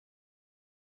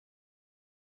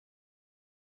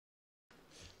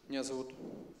Меня зовут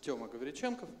Артём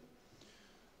Гавриченков.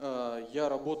 Я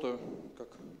работаю, как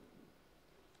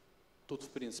тут, в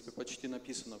принципе, почти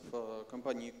написано, в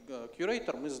компании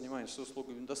Qrator. Мы занимаемся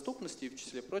услугами доступности и, в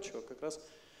числе прочего, как раз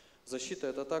защитой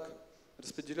от атак,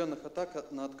 распределенных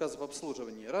атак на отказ в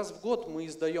обслуживании. Раз в год мы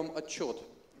издаем отчет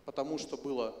по тому, что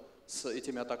было с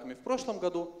этими атаками в прошлом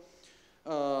году.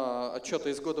 Отчеты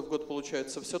из года в год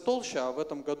получаются все толще, а в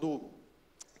этом году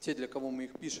те, для кого мы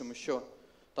их пишем, еще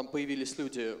там появились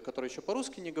люди, которые еще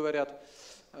по-русски не говорят.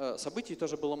 Событий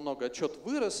тоже было много. Отчет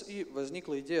вырос, и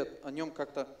возникла идея о нем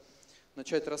как-то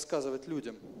начать рассказывать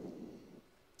людям.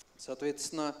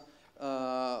 Soответственно,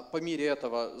 по мере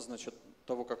этого, значит,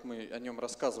 того, как мы о нем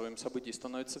рассказываем, событий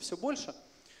становится все больше.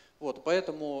 Вот,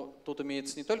 поэтому тут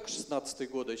имеется не только 16-й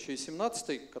год, а еще и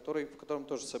 17-й, в котором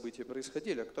тоже события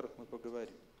происходили, о которых мы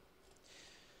поговорим.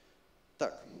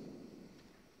 Так.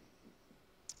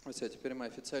 Все, теперь мы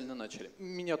официально начали.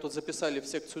 Меня тут записали в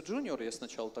секцию Junior, я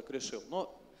сначала так решил,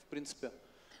 но, в принципе,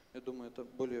 я думаю, это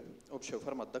более общий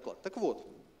формат доклада. Так вот,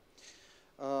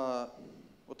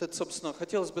 вот это, собственно,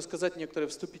 хотелось бы сказать некоторое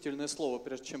вступительное слово,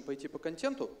 прежде чем пойти по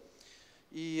контенту.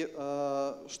 И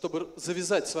чтобы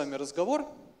завязать с вами разговор,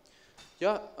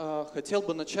 я хотел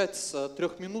бы начать с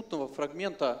трехминутного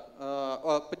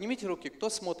фрагмента. Поднимите руки,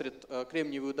 кто смотрит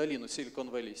 «Кремниевую долину»,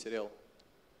 Silicon Valley сериал?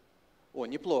 О,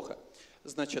 неплохо.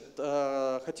 Значит,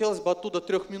 хотелось бы оттуда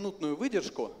трехминутную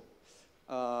выдержку.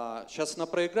 Сейчас она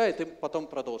проиграет, и потом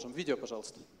продолжим. Видео,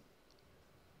 пожалуйста.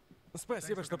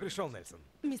 Спасибо, что пришел, Нельсон.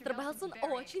 Мистер Белсон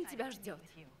очень тебя ждет.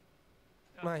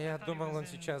 А я думал, он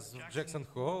сейчас в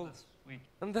Джексон-Холл.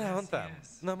 Да, он там.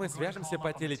 Но мы свяжемся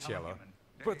по телечелу.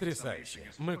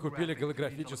 Потрясающе. Мы купили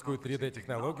голографическую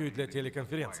 3D-технологию для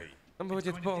телеконференций.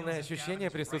 Будет полное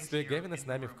ощущение присутствия Гевина с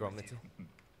нами в комнате.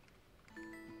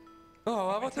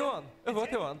 О, а вот и он!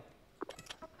 Вот и он!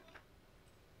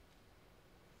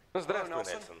 Здравствуй,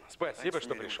 Нельсон. Спасибо,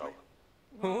 что пришел.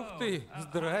 Ух ты!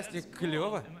 Здрасте,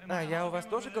 клево. А я у вас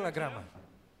тоже голограмма?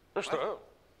 Что?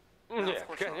 Нет,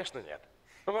 конечно нет.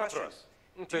 Вопрос.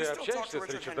 Ты общаешься с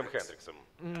Ричардом Хендриксом?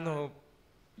 Ну,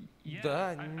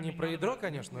 да, не про ядро,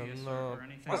 конечно, но...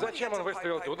 Зачем он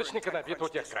выставил дудочника на битву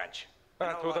TechCrunch?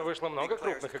 Оттуда вышло много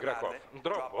крупных игроков.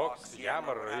 Dropbox,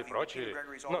 Yammer и прочие.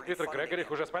 Но Питер Грегори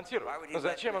их уже спонсирует.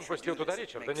 Зачем он пустил туда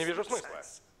Ричарда? Не вижу смысла.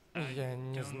 Я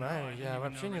не знаю, я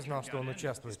вообще не знал, что он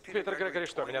участвует. Питер Грегори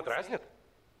что, меня дразнит?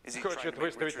 Хочет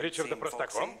выставить Ричарда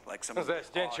простаком?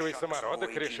 Застенчивый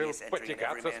самородок решил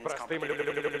потягаться с простым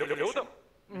людом?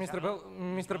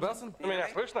 Мистер Белсон? Меня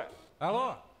слышно?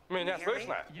 Алло? Меня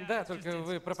слышно? Да, только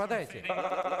вы пропадаете.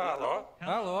 Алло?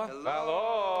 Алло?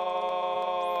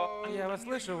 Алло? Я вас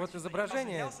слышу, вот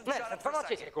изображение. Нельсон,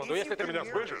 помолчи секунду, если ты меня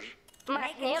слышишь.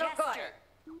 Махни рукой.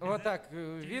 Вот так,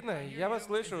 видно? Я вас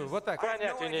слышу, вот так.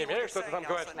 Понятия не имею, что ты там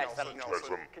говоришь,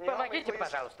 Нельсон. Помогите,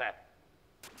 пожалуйста.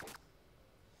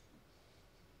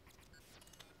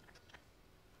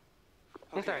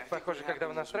 Так, похоже, когда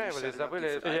вы настраивали,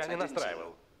 забыли... Я не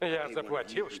настраивал. Я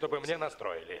заплатил, чтобы мне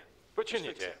настроили.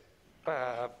 Почините.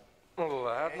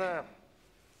 Ладно.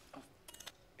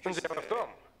 Дело в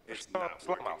том, что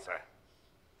сломался.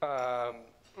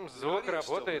 Звук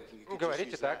работает.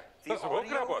 Говорите так. Звук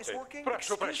работает.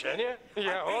 Прошу прощения.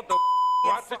 Я отдал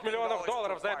 20 миллионов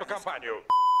долларов за эту компанию.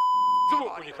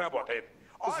 Звук у них работает.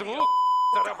 Звук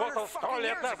заработал 100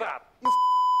 лет назад.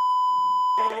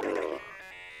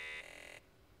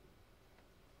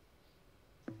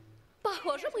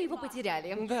 Похоже, мы его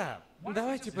потеряли. Да,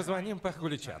 давайте позвоним по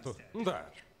хуличату. Да.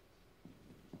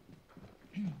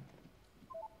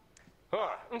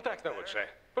 О, так-то лучше.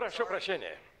 Прошу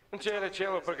прощения.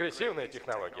 Телечело прогрессивная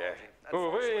технология.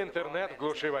 Увы, интернет в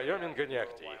глуши Вайоминга не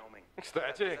ахти.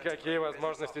 Кстати, какие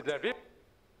возможности для бит?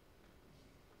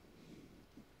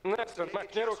 Нельсон,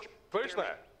 махни рук.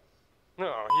 Слышно?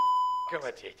 Ну,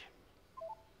 колотить.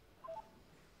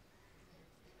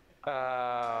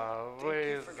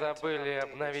 Вы забыли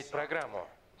обновить программу.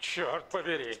 Черт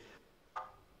побери.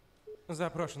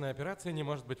 Запрошенная операция не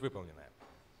может быть выполнена.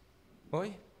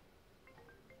 Ой.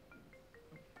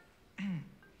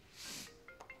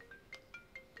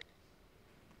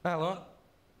 Алло.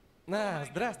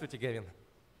 Здравствуйте, Гевин.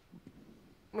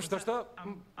 Что?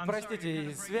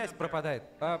 Простите, связь пропадает.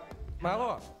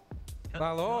 Алло.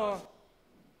 Алло.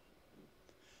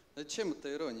 Зачем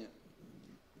эта ирония?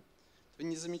 Вы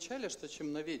не замечали, что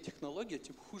чем новее технология,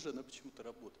 тем хуже она почему-то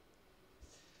работает?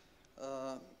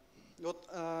 Вот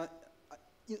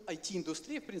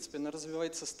IT-индустрия, в принципе, она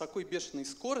развивается с такой бешеной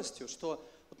скоростью, что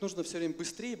вот нужно все время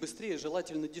быстрее, быстрее,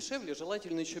 желательно дешевле,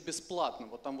 желательно еще бесплатно.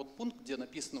 Вот там вот пункт, где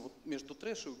написано вот между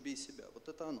трэш и убей себя. Вот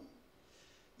это оно.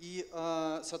 И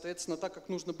соответственно, так как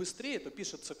нужно быстрее, то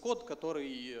пишется код,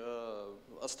 который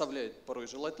оставляет порой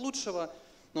желать лучшего,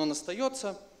 но он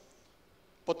остается.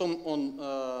 Потом он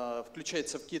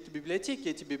включается в какие-то библиотеки,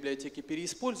 эти библиотеки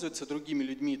переиспользуются другими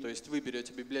людьми, то есть вы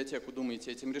берете библиотеку,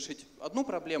 думаете этим решить одну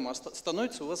проблему, а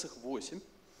становится у вас их 8.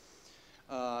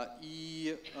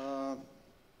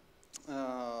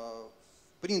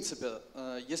 В принципе,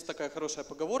 есть такая хорошая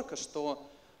поговорка, что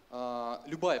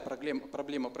любая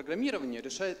проблема программирования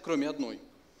кроме одной,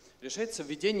 решается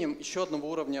введением еще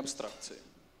одного уровня абстракции.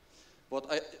 Вот.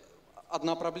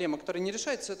 Одна проблема, которая не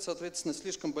решается, это, соответственно,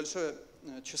 слишком большое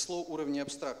число уровней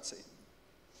абстракции.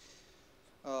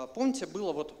 Помните,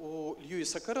 было вот у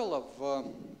Льюиса Кэрролла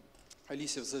в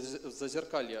 «Алисе в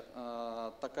Зазеркалье»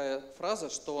 такая фраза,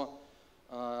 что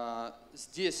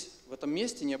здесь, в этом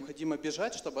месте, необходимо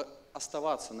бежать, чтобы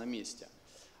оставаться на месте.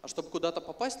 А чтобы куда-то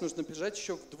попасть, нужно бежать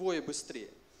еще вдвое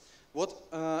быстрее. Вот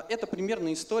это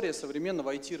примерно история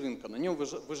современного IT-рынка. На нем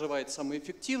выживает самый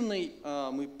эффективный,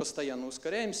 мы постоянно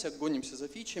ускоряемся, гонимся за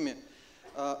фичами.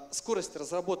 Скорость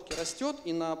разработки растет,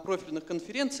 и на профильных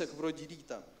конференциях вроде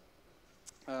РИТа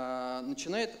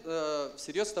начинает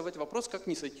всерьез вставать вопрос, как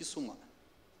не сойти с ума.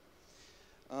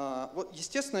 Вот,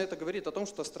 естественно, это говорит о том,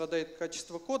 что страдает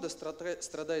качество кода,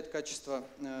 страдает качество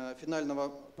финального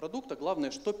продукта.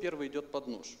 Главное, что первый идет под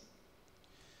нож.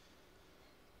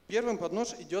 Первым под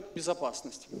нож идет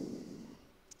безопасность.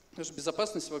 Потому что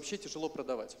безопасность вообще тяжело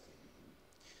продавать.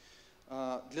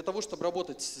 Для того, чтобы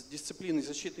работать с дисциплиной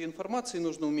защиты информации,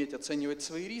 нужно уметь оценивать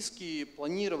свои риски,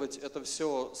 планировать. Это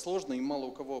все сложно и мало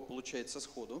у кого получается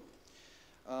сходу.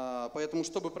 Поэтому,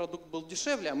 чтобы продукт был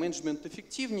дешевле, а менеджмент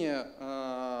эффективнее,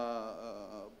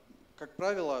 как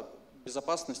правило,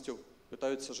 безопасностью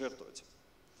пытаются жертвовать.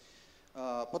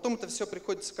 Потом это все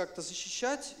приходится как-то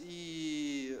защищать,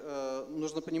 и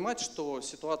нужно понимать, что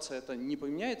ситуация эта не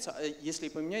поменяется, а если и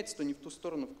поменяется, то не в ту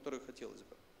сторону, в которую хотелось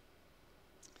бы.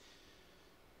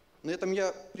 На этом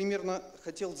я примерно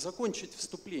хотел закончить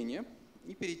вступление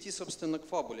и перейти, собственно, к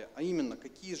фабуле, а именно,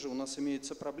 какие же у нас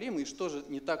имеются проблемы и что же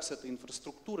не так с этой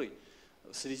инфраструктурой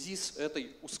в связи с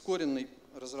этой ускоренной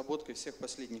разработкой всех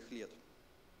последних лет.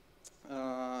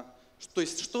 То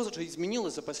есть, что же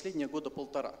изменилось за последние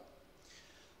года-полтора?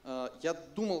 Я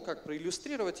думал, как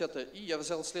проиллюстрировать это, и я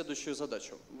взял следующую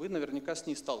задачу. Вы наверняка с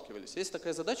ней сталкивались. Есть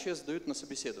такая задача, ее задают на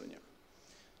собеседованиях.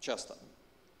 Часто.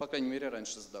 По крайней мере,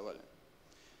 раньше задавали.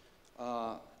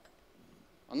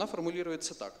 Она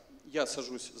формулируется так. Я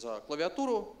сажусь за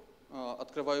клавиатуру,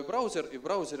 открываю браузер, и в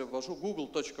браузере ввожу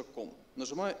google.com.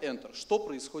 Нажимаю Enter. Что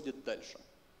происходит дальше?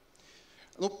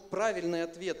 Ну, правильный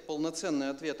ответ, полноценный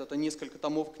ответ – это несколько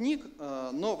томов книг,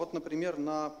 но вот, например,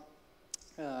 на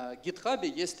GitHub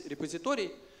есть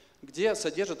репозиторий, где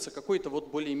содержится какой-то вот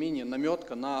более-менее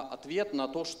наметка на ответ на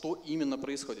то, что именно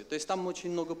происходит. То есть там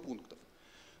очень много пунктов.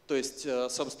 То есть,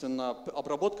 собственно,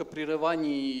 обработка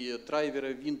прерываний,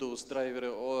 драйверы Windows, драйверы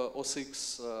OS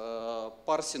X,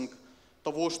 парсинг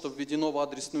того, что введено в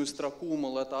адресную строку,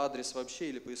 мол, это адрес вообще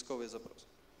или поисковый запрос.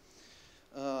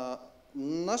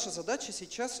 Наша задача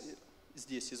сейчас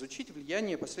здесь изучить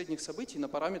влияние последних событий на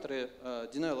параметры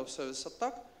Denial of Service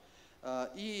Attack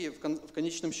и в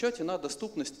конечном счете на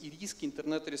доступность и риски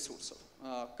интернет-ресурсов.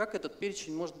 Как этот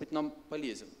перечень может быть нам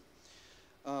полезен?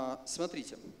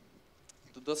 Смотрите.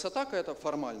 DDoS-атака – это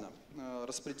формально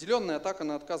распределенная атака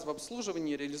на отказ в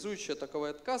обслуживании, реализующая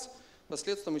таковой отказ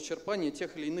посредством исчерпания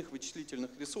тех или иных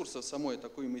вычислительных ресурсов самой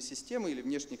атакуемой системы или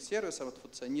внешних сервисов, от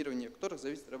функционирования которых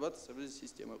зависит работа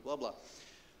системы, бла-бла.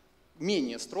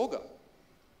 Менее строго,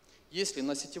 если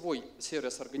на сетевой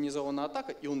сервис организована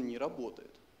атака и он не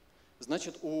работает,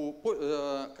 значит,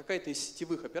 какая-то из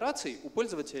сетевых операций у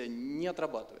пользователя не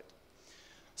отрабатывает.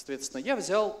 Соответственно, я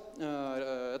взял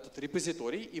этот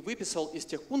репозиторий и выписал из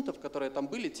тех пунктов, которые там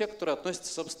были, те, которые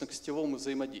относятся, собственно, к сетевому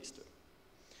взаимодействию.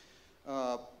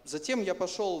 Затем я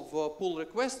пошел в pull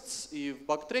requests и в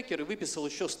бактрекер и выписал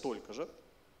еще столько же.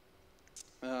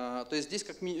 То есть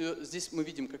здесь мы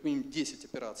видим как минимум 10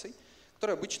 операций,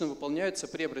 которые обычно выполняются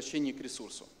при обращении к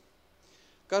ресурсу.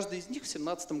 Каждый из них в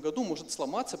 2017 году может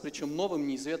сломаться, причем новым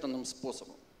неизведанным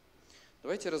способом.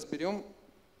 Давайте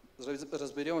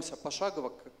разберемся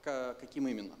пошагово, каким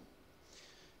именно.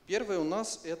 Первый у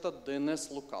нас это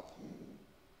DNS lookup.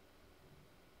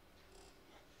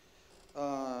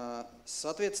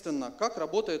 Соответственно, как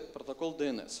работает протокол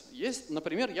DNS?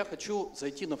 Например, я хочу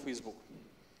зайти на Facebook.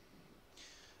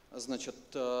 Значит,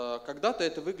 когда-то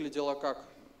это выглядело как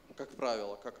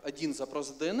правило, как один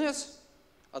запрос DNS,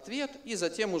 ответ, и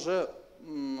затем уже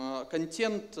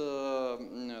контент,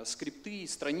 скрипты,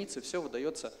 страницы, все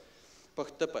выдается по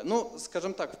HTTP. Ну,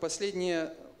 скажем так, в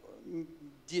последние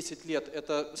 10 лет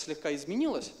это слегка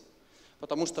изменилось,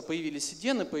 потому что появились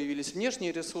CDN, появились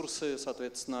внешние ресурсы,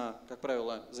 соответственно, как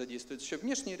правило, задействуют еще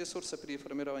внешние ресурсы при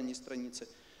формировании страницы.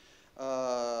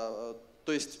 То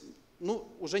есть, ну,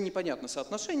 уже непонятно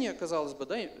соотношение, казалось бы,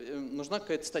 да, нужна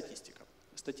какая-то статистика.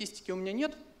 Статистики у меня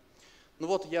нет. Ну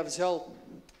вот я взял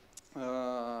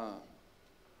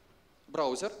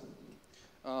браузер,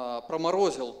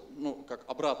 проморозил, ну, как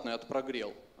обратное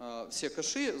отпрогрел все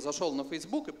кэши, зашел на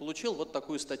Facebook и получил вот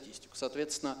такую статистику.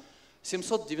 Соответственно,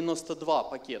 792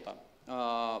 пакета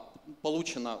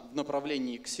получено в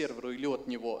направлении к серверу или от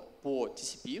него по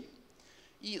TCP,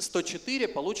 и 104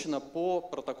 получено по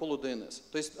протоколу DNS.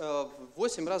 То есть в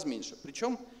 8 раз меньше.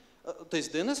 Причем, то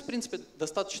есть DNS, в принципе,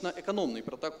 достаточно экономный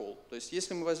протокол. То есть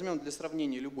если мы возьмем для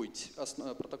сравнения любой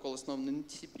протокол, основанный на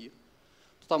TCP,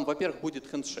 то там, во-первых, будет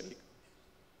хэндшейк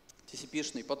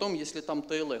TCP-шный. Потом, если там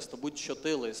TLS, то будет еще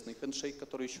TLS-ный хэндшейк,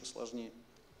 который еще сложнее.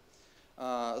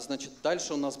 Значит,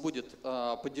 дальше у нас будет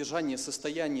поддержание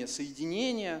состояния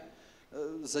соединения,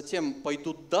 затем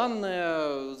пойдут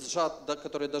данные,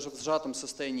 которые даже в сжатом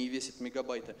состоянии весят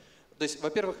мегабайты. То есть,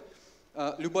 во-первых,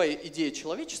 любая идея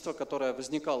человечества, которая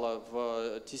возникала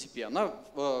в TCP, она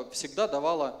всегда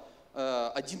давала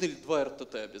 1 или 2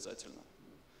 RTT обязательно.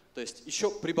 То есть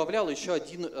еще прибавляла еще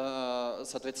один,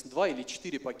 соответственно, 2 или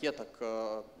 4 пакета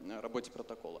к работе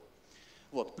протокола.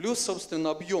 Вот. Плюс,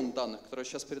 собственно, объем данных, который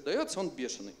сейчас передается, он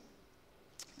бешеный.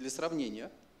 Для сравнения,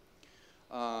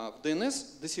 в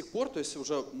DNS до сих пор, то есть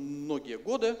уже многие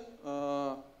годы,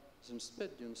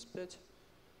 75, 95,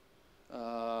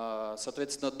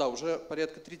 соответственно, да, уже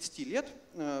порядка 30 лет,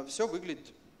 все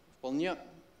выглядит вполне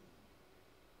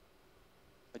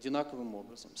одинаковым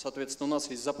образом. Соответственно, у нас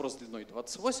есть запрос длиной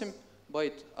 28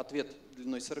 байт, ответ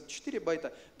длиной 44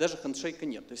 байта, даже хэндшейка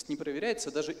нет, то есть не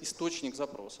проверяется даже источник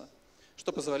запроса,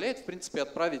 что позволяет, в принципе,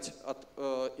 отправить,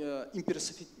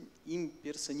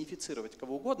 имперсонифицировать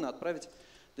кого угодно, отправить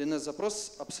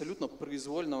DNS-запрос абсолютно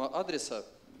произвольного адреса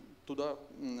туда,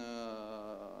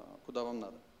 куда вам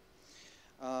надо.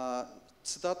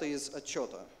 Цитата из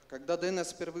отчета. Когда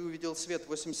DNS впервые увидел свет в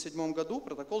 1987 году,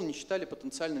 протокол не считали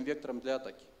потенциальным вектором для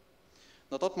атаки.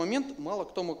 На тот момент мало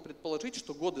кто мог предположить,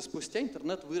 что годы спустя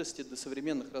интернет вырастет до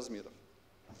современных размеров.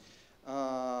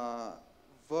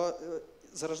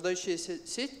 Зарождающаяся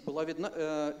сеть была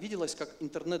виделась как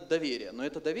интернет доверия, но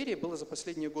это доверие было за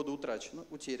последние годы утрачено,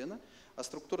 утеряно, а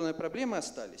структурные проблемы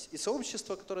остались. И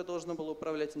сообщество, которое должно было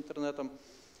управлять интернетом,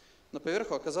 на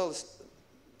поверху оказалось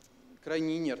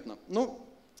крайне инертно. Ну,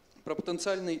 про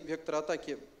потенциальный вектор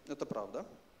атаки это правда.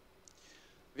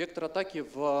 Вектор атаки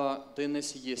в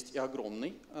DNS есть и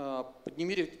огромный.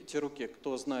 Поднимите руки,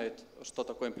 кто знает, что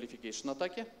такое amplification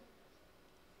атаки.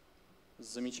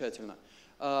 Замечательно.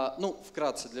 Ну,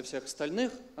 вкратце для всех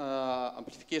остальных,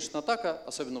 amplification атака,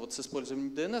 особенно вот с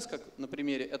использованием DNS, как на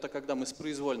примере, это когда мы с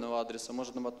произвольного адреса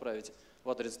можем отправить в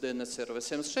адрес DNS сервера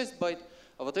 76 байт,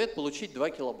 а в ответ получить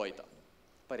 2 килобайта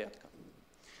порядка.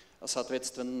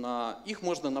 Соответственно, их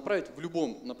можно направить в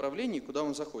любом направлении, куда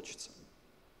вам захочется.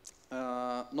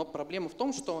 Но проблема в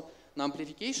том, что на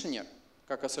amplification,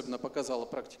 как особенно показала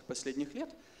практика последних лет,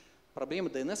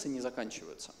 проблемы DNS не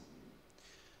заканчиваются.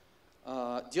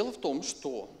 Дело в том,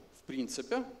 что, в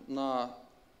принципе, на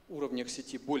уровнях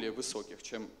сети более высоких,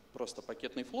 чем просто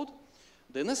пакетный флот,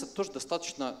 DNS это тоже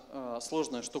достаточно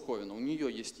сложная штуковина. У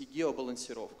нее есть и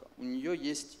геобалансировка, у нее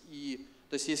есть и,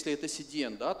 то есть если это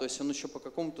CDN, да, то есть он еще по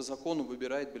какому-то закону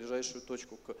выбирает ближайшую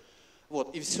точку к.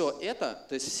 Вот, и все это,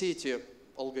 то есть все эти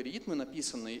алгоритмы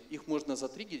написанные, их можно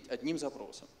затриггерить одним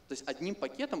запросом, то есть одним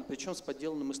пакетом, причем с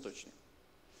подделанным источником.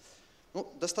 Ну,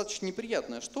 достаточно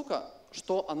неприятная штука,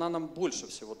 что она нам больше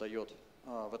всего дает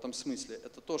в этом смысле.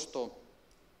 Это то, что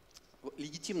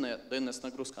легитимная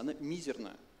DNS-нагрузка, она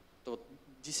мизерная. Это вот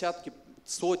десятки,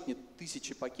 сотни,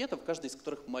 тысячи пакетов, каждый из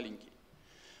которых маленький.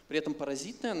 При этом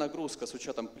паразитная нагрузка с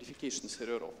учетом amplification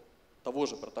серверов того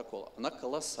же протокола, она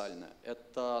колоссальная.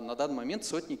 Это на данный момент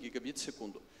сотни гигабит в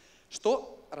секунду.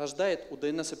 Что рождает у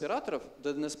DNS-операторов,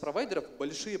 DNS-провайдеров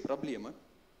большие проблемы,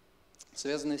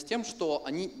 связанные с тем, что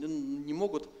они не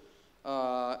могут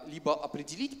либо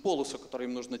определить полосу, которую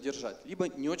им нужно держать, либо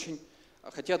не очень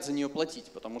хотят за нее платить,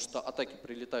 потому что атаки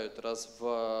прилетают раз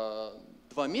в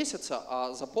 2 месяца,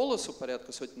 а за полосу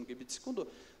порядка сотен гигабит в секунду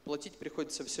платить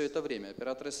приходится все это время.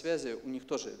 Операторы связи, у них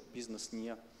тоже бизнес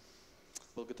не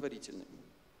благотворительный.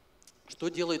 Что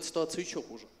делает ситуацию еще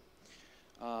хуже?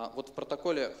 Вот в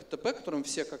протоколе HTTP, которым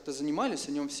все как-то занимались,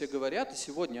 о нем все говорят, и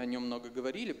сегодня о нем много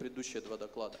говорили, предыдущие 2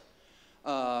 доклада.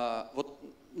 Вот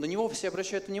на него все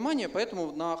обращают внимание,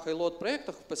 поэтому на HighLoad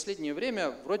проектах в последнее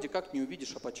время вроде как не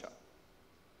увидишь апача.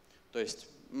 То есть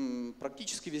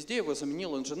практически везде его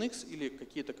заменил Nginx или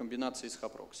какие-то комбинации с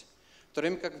HAProxy. В то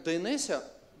время как в DNS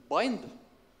bind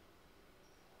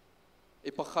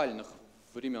эпохальных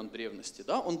времен древности,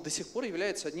 да, он до сих пор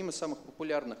является одним из самых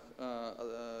популярных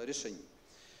решений.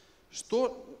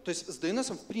 То есть с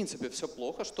DNS в принципе все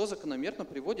плохо, что закономерно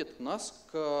приводит нас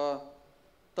к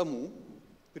тому,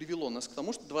 привело нас к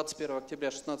тому, что 21 октября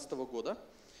 2016 года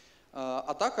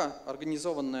атака,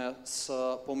 организованная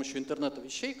с помощью интернета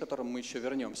вещей, к которым мы еще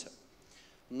вернемся,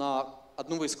 на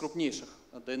одного из крупнейших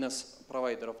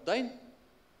DNS-провайдеров Dyn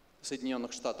в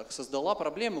Соединенных Штатах, создала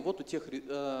проблемы вот у тех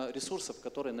ресурсов,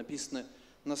 которые написаны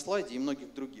на слайде и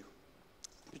многих других.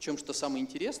 Причем, что самое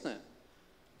интересное,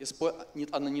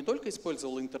 она не только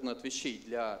использовала интернет вещей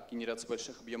для генерации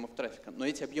больших объемов трафика, но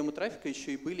эти объемы трафика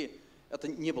еще и были, это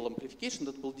не был amplification,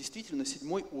 это был действительно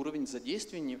 7-й уровень с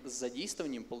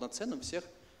задействованием полноценным всех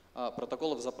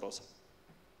протоколов запроса.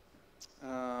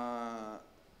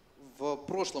 В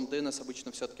прошлом DNS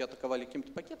обычно все-таки атаковали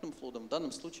каким-то пакетным флудом, в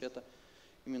данном случае это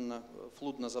именно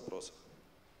флуд на запросах.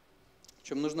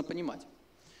 Причем нужно понимать,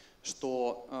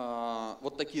 что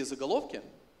вот такие заголовки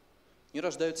не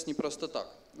рождаются не просто так.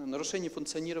 Нарушение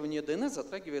функционирования DNS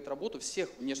затрагивает работу всех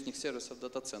внешних сервисов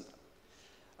дата-центра.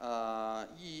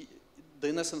 И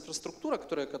DNS-инфраструктура,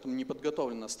 которая к этому не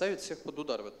подготовлена, ставит всех под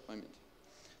удар в этот момент.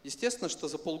 Естественно, что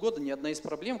за полгода ни одна из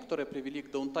проблем, которые привели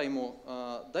к даунтайму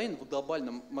Dyn в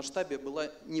глобальном масштабе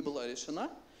не была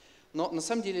решена. Но на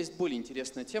самом деле есть более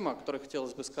интересная тема, о которой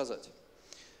хотелось бы сказать.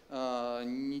 2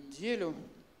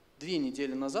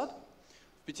 недели назад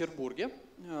в Петербурге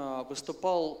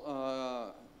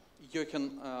выступал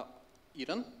Йохен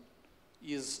Ирен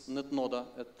из NetNode,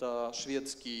 это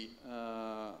шведский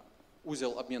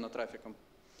узел обмена трафиком.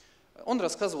 Он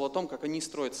рассказывал о том, как они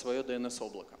строят свое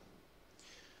DNS-облако.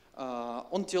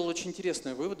 Он делал очень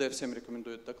интересные выводы, я всем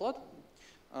рекомендую этот доклад.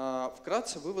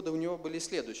 Вкратце, выводы у него были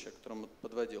следующие, которые он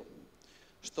подводил.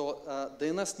 Что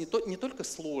DNS не только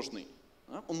сложный,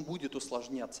 он будет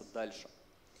усложняться дальше.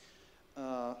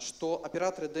 Что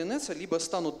операторы DNS либо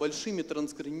станут большими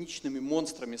трансграничными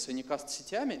монстрами с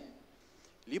уникаст-сетями,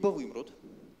 либо вымрут.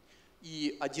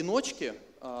 И одиночки,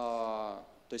 то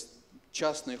есть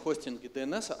частные хостинги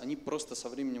DNS, они просто со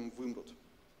временем вымрут.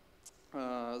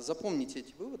 Запомните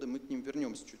эти выводы, мы к ним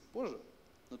вернемся чуть позже,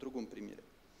 на другом примере.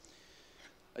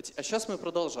 А сейчас мы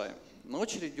продолжаем. На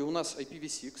очереди у нас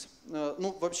IPv6.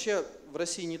 Ну, вообще в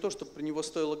России не то, чтобы про него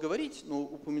стоило говорить, но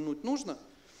упомянуть нужно.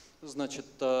 Значит,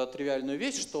 тривиальную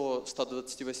вещь, что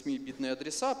 128-битные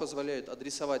адреса позволяют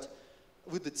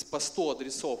выдать по 100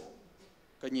 адресов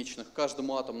конечных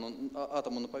каждому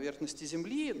атому на поверхности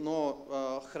Земли,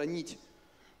 но хранить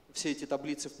все эти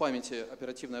таблицы в памяти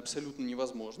оперативно абсолютно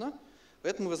невозможно.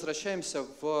 Поэтому мы возвращаемся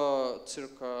в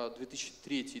circa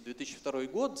 2003-2002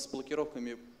 год с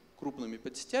блокировками крупными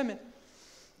подсетями.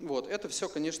 Вот, это все,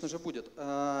 конечно же, будет.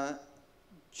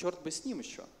 Черт бы с ним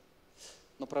еще.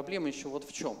 Но проблема еще вот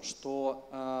в чем, что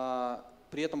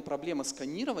при этом проблема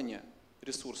сканирования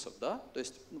ресурсов, да, то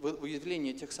есть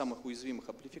выявление тех самых уязвимых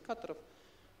амплификаторов,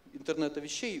 интернета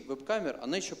вещей, веб-камер,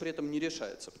 она еще при этом не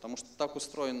решается, потому что так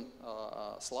устроен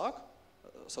Slack,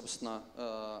 собственно,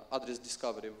 адрес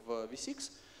Discovery в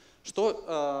V6,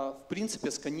 что, в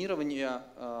принципе, сканирование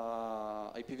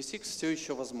IPv6 все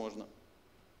еще возможно.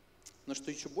 Но что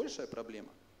еще большая проблема,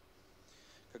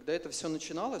 когда это все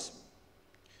начиналось,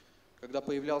 когда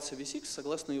появлялся V6,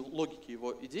 согласно логике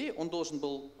его идеи, он должен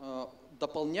был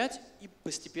дополнять и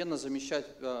постепенно замещать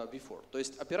V4. То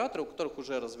есть операторы, у которых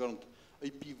уже развернут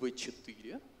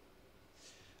IPv4,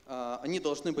 они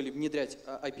должны были внедрять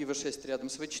IPv6 рядом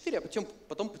с V4, а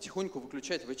потом потихоньку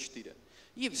выключать V4.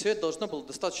 И все это должно было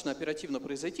достаточно оперативно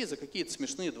произойти за какие-то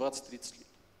смешные 20-30 лет.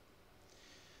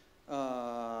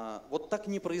 Вот так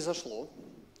не произошло,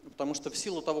 потому что в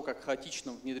силу того, как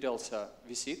хаотично внедрялся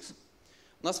V6,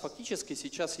 у нас фактически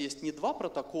сейчас есть не 2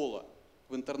 протокола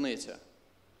в интернете,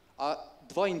 а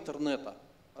 2 интернета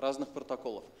разных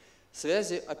протоколов.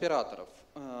 Связи операторов,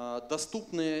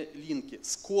 доступные линки,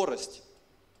 скорость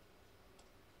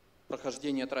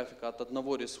прохождения трафика от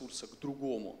одного ресурса к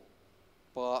другому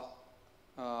по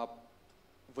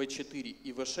V4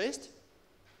 и V6,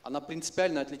 она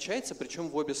принципиально отличается, причем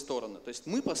в обе стороны. То есть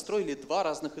мы построили 2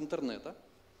 разных интернета,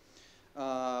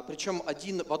 причем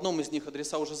в одном из них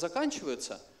адреса уже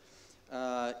заканчиваются,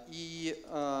 и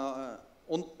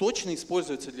он точно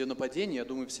используется для нападения, я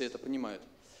думаю, все это понимают.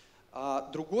 А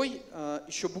другой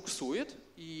еще буксует,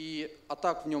 и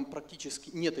атак в нем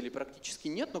практически нет или практически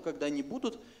нет, но когда они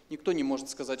будут, никто не может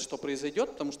сказать, что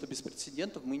произойдет, потому что без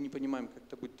прецедентов мы не понимаем, как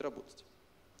это будет работать.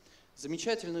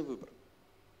 Замечательный выбор.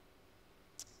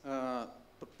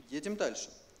 Едем дальше.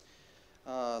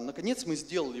 Наконец мы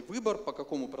сделали выбор, по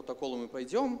какому протоколу мы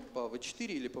пойдем, по V4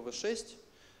 или по V6.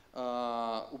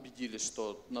 убедились,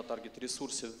 что на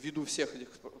таргет-ресурсе ввиду всех этих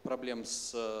проблем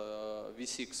с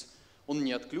V6 он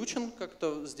не отключен, как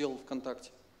это сделал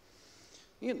ВКонтакте.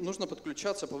 И нужно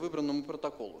подключаться по выбранному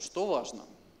протоколу. Что важно,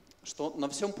 что на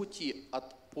всем пути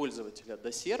от пользователя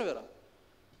до сервера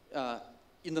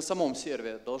и на самом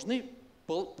сервере должны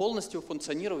полностью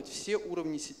функционировать все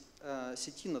уровни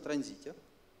сети на транзите.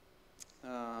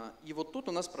 И вот тут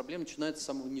у нас проблема начинается с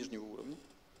самого нижнего уровня.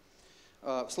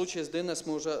 В случае с DNS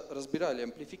мы уже разбирали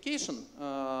amplification,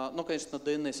 но, конечно, на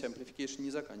DNS amplification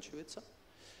не заканчивается.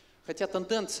 Хотя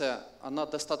тенденция, она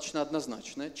достаточно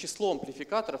однозначная. Число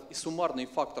амплификаторов и суммарный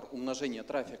фактор умножения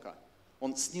трафика,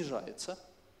 он снижается,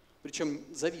 причем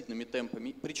завидными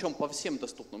темпами, причем по всем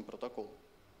доступным протоколам.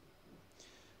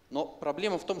 Но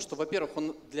проблема в том, что, во-первых,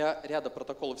 он для ряда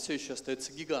протоколов все еще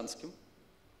остается гигантским,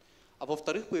 а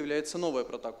во-вторых, появляются новые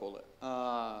протоколы.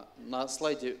 На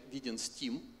слайде виден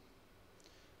Steam,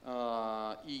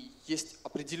 и есть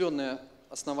определенное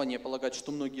основание полагать,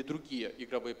 что многие другие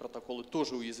игровые протоколы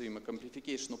тоже уязвимы к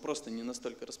amplification, но просто не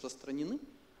настолько распространены.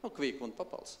 Ну, Quake вон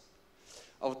попался.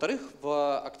 А во-вторых,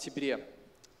 в октябре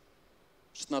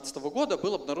 2016 года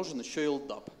был обнаружен еще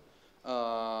LDAP,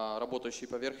 работающий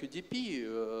поверх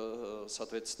UDP,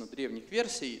 соответственно, древних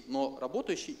версий, но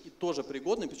работающий и тоже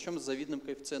пригодный, причем с завидным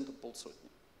коэффициентом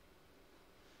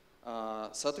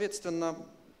 0,5. Соответственно,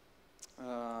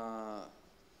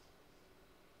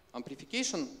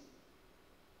 amplification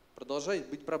продолжает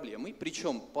быть проблемой,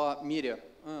 причем по мере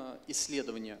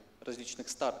исследования различных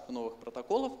старых и новых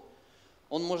протоколов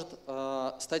он может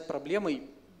стать проблемой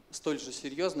столь же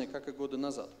серьезной, как и годы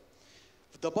назад.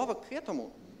 Вдобавок к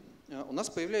этому у нас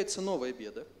появляются новые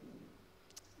беды.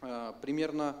 В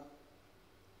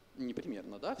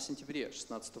сентябре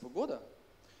 2016 года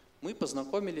мы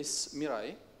познакомились с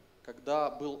Mirai,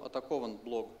 когда был атакован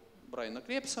блог Брайана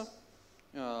Крепса,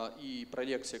 и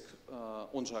пролексик,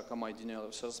 он же Akamai Denial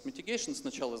of Service Mitigation,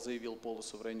 сначала заявил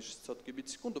полосу в районе 600 кбит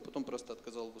в секунду, потом просто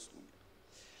отказал в услуге.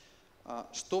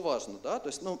 Что важно, да? То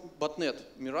есть, ботнет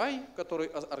Mirai, который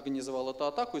организовал эту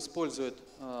атаку, использует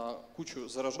кучу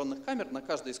зараженных камер, на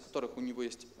каждой из которых у него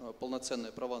есть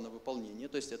полноценные права на выполнение,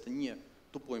 то есть это не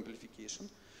тупой amplification.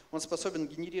 Он способен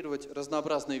генерировать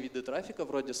разнообразные виды трафика,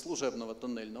 вроде служебного,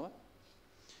 тоннельного,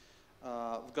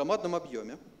 в громадном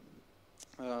объеме.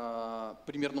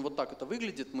 Примерно вот так это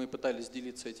выглядит. Мы пытались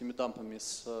делиться этими дампами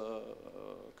с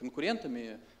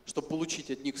конкурентами, чтобы получить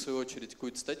от них, в свою очередь,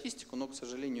 какую-то статистику, но, к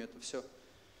сожалению, это все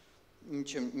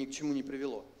ни к чему не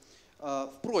привело.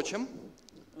 Впрочем,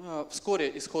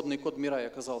 вскоре исходный код Mirai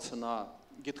оказался на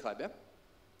GitHub,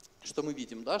 что мы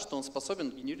видим, да, что он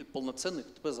способен генерировать полноценный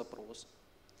HTTP-запрос.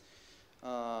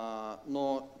 То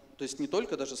есть не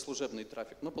только даже служебный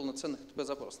трафик, но полноценный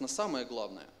HTTP-запрос. Но самое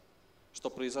главное, что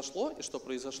произошло и что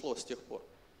произошло с тех пор.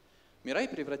 Mirai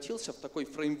превратился в такой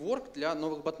фреймворк для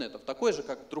новых ботнетов, такой же,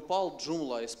 как Drupal,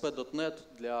 Joomla, ASP.NET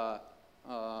для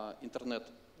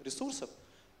интернет-ресурсов,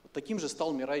 таким же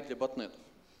стал Mirai для ботнетов.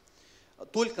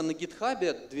 Только на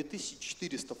GitHub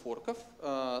 2400 форков,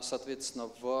 соответственно,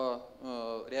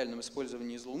 в реальном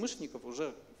использовании злоумышленников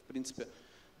уже, в принципе,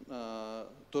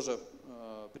 тоже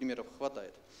примеров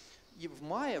хватает. И в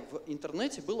мае в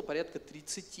интернете было порядка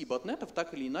 30 ботнетов,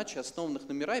 так или иначе основанных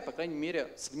на Mirai, по крайней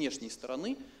мере, с внешней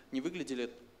стороны, не выглядели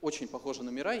очень похоже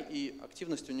на Mirai, и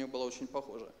активность у них была очень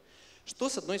похожа. Что,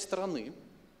 с одной стороны,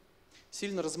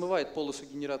 сильно размывает полосу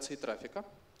генерации трафика,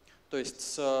 то есть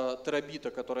с терабита,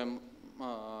 которым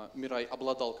Mirai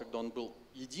обладал, когда он был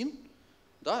един,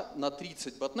 да, на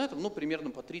 30 ботнетов, примерно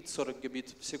по 30-40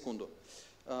 гигабит в секунду.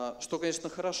 Что, конечно,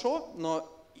 хорошо,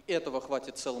 но этого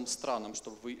хватит целым странам,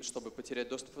 чтобы потерять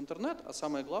доступ в интернет, а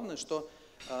самое главное, что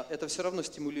это все равно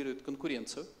стимулирует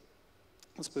конкуренцию.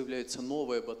 У нас появляются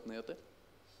новые ботнеты,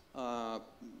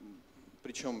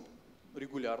 причем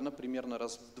регулярно, примерно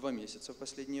раз в 2 месяца в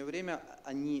последнее время.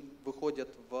 Они выходят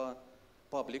в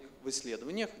паблик в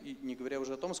исследованиях, и не говоря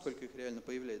уже о том, сколько их реально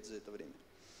появляется за это время.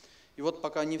 И вот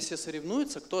пока они все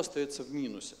соревнуются, кто остается в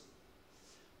минусе?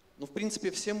 В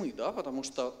принципе, все мы, да, потому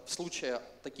что в случае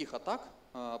таких атак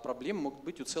проблемы могут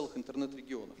быть у целых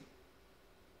интернет-регионов.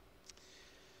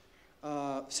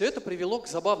 Все это привело к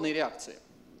забавной реакции.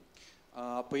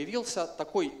 Появился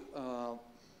такой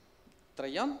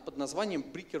троян под названием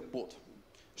BreakerBot.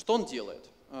 Что он делает?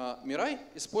 Mirai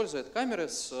использует камеры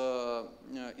с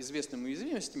известными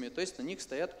уязвимостями, то есть на них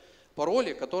стоят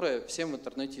пароли, которые всем в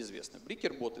интернете известны.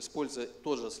 BreakerBot, используя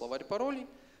тот же словарь паролей,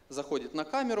 заходит на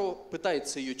камеру,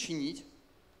 пытается ее чинить.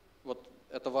 Вот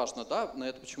это важно, да, на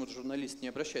это почему-то журналист не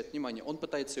обращает внимания. Он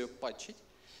пытается ее патчить,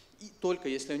 и только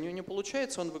если у нее не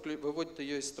получается, он выводит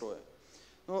ее из строя.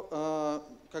 Ну,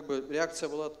 как бы реакция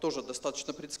была тоже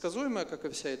достаточно предсказуемая, как и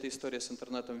вся эта история с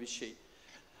интернетом вещей.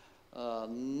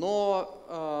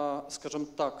 Но, скажем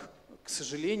так, к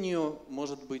сожалению,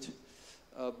 может быть,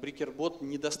 брикербот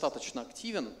недостаточно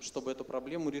активен, чтобы эту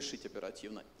проблему решить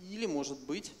оперативно. Или, может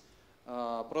быть,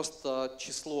 просто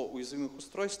число уязвимых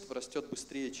устройств растет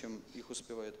быстрее, чем их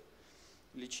успевает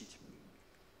лечить.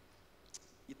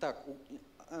 Итак,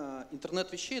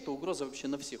 интернет вещей — это угроза вообще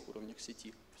на всех уровнях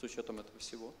сети, с учетом этого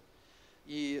всего.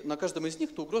 И на каждом из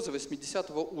них это угроза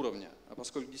 80-го уровня, а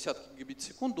поскольку десятки гигабит в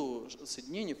секунду,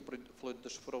 соединений вплоть до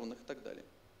шифрованных и так далее.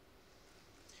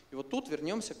 И вот тут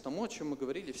вернемся к тому, о чем мы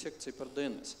говорили в секции про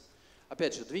DNS.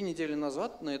 Опять же, 2 недели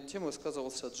назад на эту тему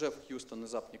высказывался Джефф Хьюстон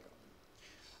из Апника.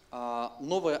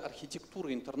 Новая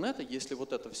архитектура интернета, если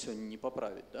вот это все не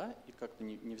поправить, да, и как-то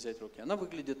не взять в руки, она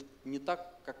выглядит не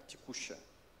так, как текущая.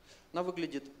 Она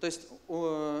выглядит, то есть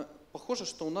похоже,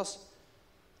 что у нас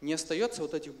не остается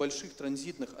вот этих больших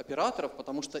транзитных операторов,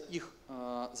 потому что их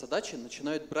задачи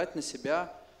начинают брать на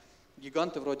себя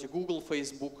гиганты вроде Google,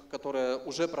 Facebook, которые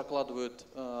уже прокладывают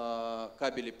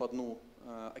кабели по дну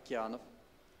океанов,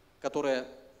 которые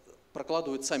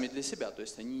прокладывают сами для себя, то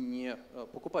есть они не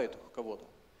покупают их у кого-то.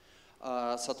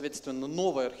 Соответственно,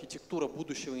 новая архитектура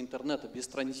будущего интернета без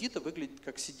транзита выглядит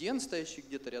как CDN, стоящий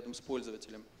где-то рядом с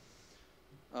пользователем,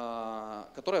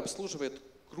 который обслуживает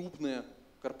крупные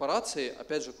корпорации,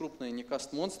 опять же, крупные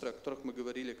некаст-монстры, о которых мы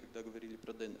говорили, когда говорили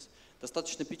про DNS.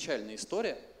 Достаточно печальная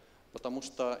история, потому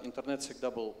что интернет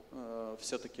всегда был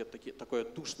все-таки такой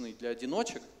душный для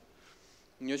одиночек.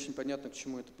 Не очень понятно, к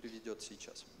чему это приведет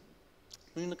сейчас.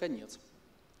 Ну и, наконец,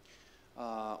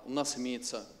 у нас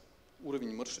имеется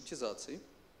уровень маршрутизации,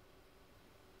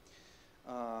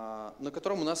 на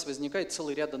котором у нас возникает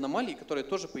целый ряд аномалий, которые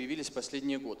тоже появились в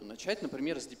последние годы. Начать,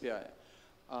 например, с DPI.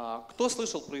 Кто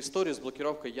слышал про историю с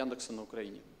блокировкой Яндекса на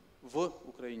Украине? В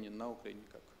Украине, на Украине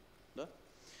как? Да?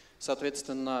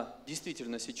 Соответственно,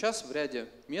 действительно сейчас в ряде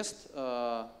мест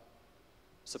в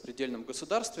сопредельном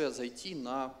государстве зайти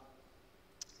на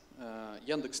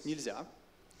Яндекс нельзя.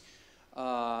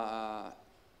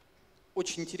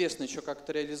 Очень интересно еще, как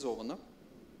это реализовано,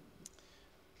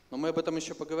 но мы об этом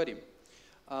еще поговорим.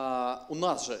 У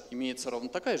нас же имеется ровно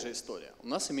такая же история. У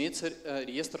нас имеется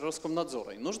реестр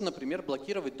Роскомнадзора. И нужно, например,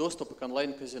 блокировать доступ к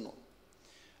онлайн-казино.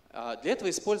 Для этого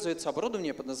используется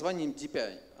оборудование под названием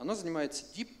DPI. Оно занимается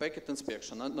Deep Packet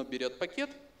Inspection. Оно берет пакет,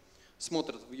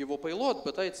 смотрит в его payload,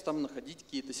 пытается там находить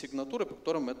какие-то сигнатуры, по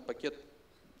которым этот пакет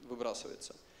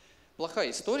выбрасывается.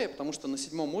 Плохая история, потому что на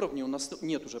 7-м уровне у нас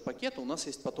нет уже пакета, у нас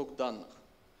есть поток данных.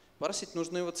 Парсить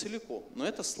нужно его целиком, но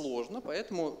это сложно,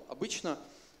 поэтому обычно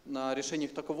на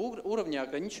решениях такого уровня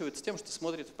ограничивается тем, что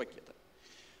смотрит в пакеты.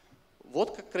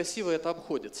 Вот как красиво это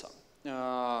обходится.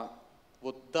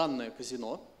 Вот данное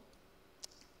казино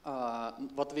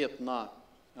в ответ на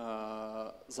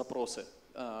запросы,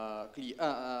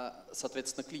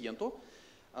 соответственно, клиенту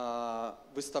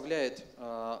выставляет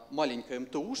маленькое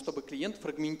МТУ, чтобы клиент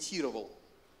фрагментировал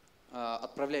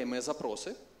отправляемые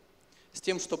запросы с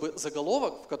тем, чтобы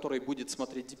заголовок, в который будет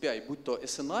смотреть DPI, будь то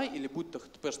SNI или будь то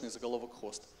HTTP-шный заголовок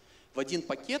хост, в один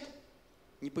пакет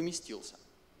не поместился.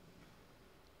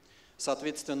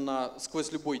 Соответственно,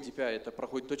 сквозь любой DPI это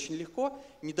проходит очень легко.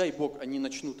 Не дай бог они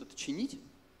начнут это чинить,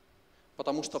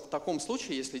 потому что в таком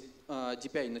случае, если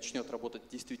DPI начнет работать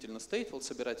действительно stateful,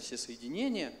 собирать все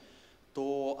соединения,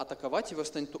 то атаковать его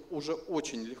станет уже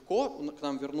очень легко. К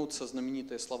нам вернутся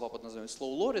знаменитые слова под названием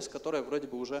slow loris, которые вроде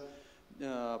бы уже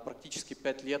практически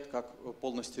 5 лет как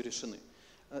полностью решены.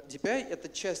 DPI — это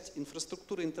часть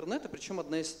инфраструктуры интернета, причем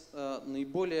одна из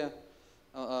наиболее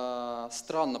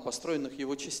странно построенных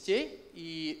его частей,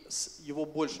 и с его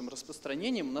большим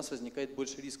распространением у нас возникает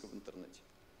больше риска в интернете.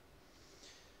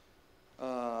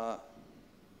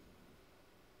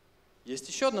 Есть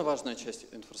еще одна важная часть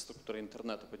инфраструктуры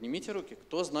интернета. Поднимите руки,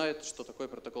 кто знает, что такое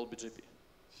протокол BGP.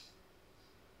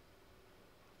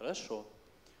 Хорошо.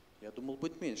 Я думал,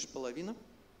 будет меньше половины.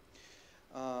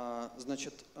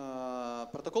 Значит,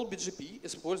 протокол BGP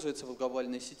используется в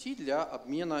глобальной сети для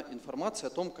обмена информацией о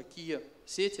том, какие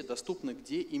сети доступны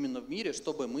где именно в мире,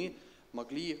 чтобы мы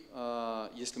могли,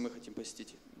 если мы хотим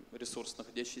посетить ресурс,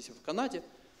 находящийся в Канаде,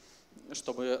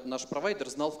 чтобы наш провайдер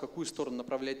знал, в какую сторону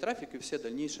направлять трафик, и все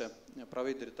дальнейшие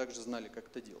провайдеры также знали, как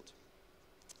это делать.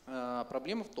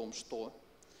 Проблема в том, что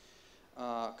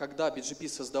когда BGP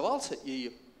создавался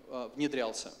и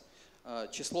внедрялся,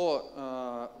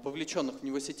 число вовлеченных в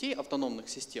него сетей, автономных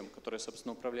систем, которые,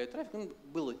 собственно, управляют трафиком,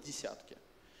 было десятки.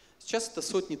 Сейчас это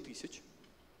сотни тысяч.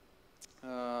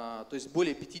 То есть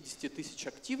более 50 тысяч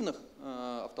активных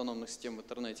автономных систем в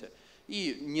интернете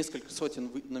и несколько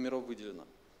сотен номеров выделено.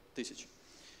 Тысяч.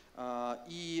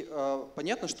 И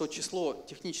понятно, что число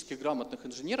технически грамотных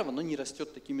инженеров оно не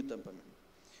растет такими темпами.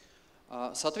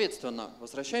 Соответственно,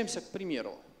 возвращаемся к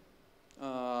примеру.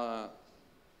 В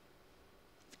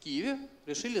Киеве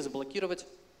решили заблокировать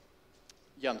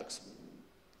Яндекс.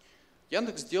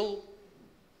 Яндекс сделал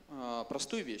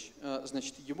простую вещь.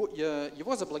 Значит,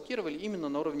 его заблокировали именно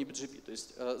на уровне BGP, то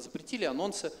есть запретили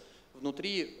анонсы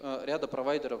внутри ряда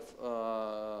провайдеров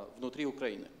внутри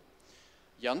Украины.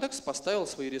 Яндекс поставил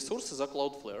свои ресурсы за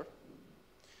Cloudflare,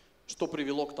 что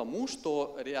привело к тому,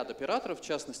 что ряд операторов, в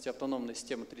частности автономная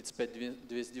система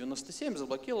 35297,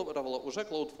 заблокировала уже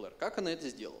Cloudflare. Как она это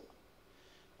сделала?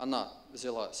 Она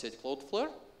взяла сеть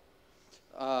Cloudflare,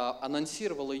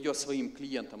 анонсировала ее своим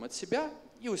клиентам от себя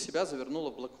и у себя завернула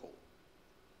в Black Hole.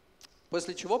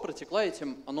 После чего протекла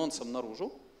этим анонсом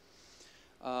наружу.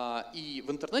 И в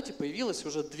интернете появилось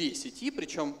уже две сети,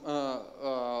 причем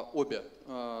обе,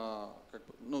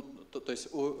 то есть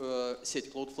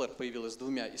сеть Cloudflare появилась с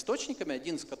двумя источниками,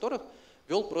 один из которых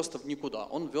вел просто в никуда.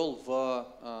 Он вел в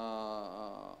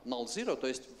null zero, то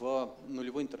есть в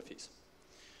нулевой интерфейс.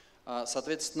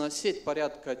 Соответственно, сеть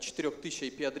порядка 4000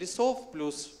 IP-адресов,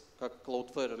 плюс, как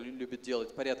Cloudflare любит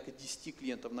делать, порядка 10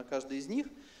 клиентов на каждый из них.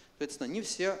 Соответственно, не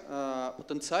все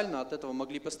потенциально от этого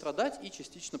могли пострадать и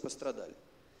частично пострадали.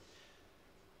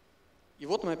 И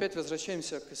вот мы опять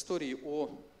возвращаемся к истории о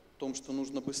том, что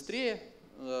нужно быстрее,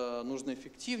 нужно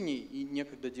эффективнее и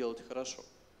некогда делать хорошо.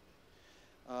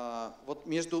 Вот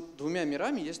между двумя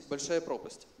мирами есть большая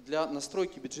пропасть. Для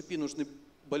настройки BGP нужны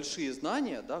большие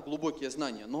знания, да, глубокие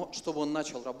знания, но чтобы он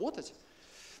начал работать,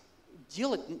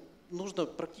 делать нужно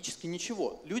практически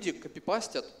ничего. Люди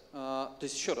копипастят, то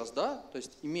есть еще раз, да, то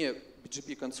есть имея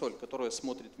BGP-консоль, которая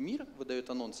смотрит в мир, выдает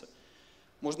анонсы,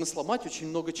 можно сломать очень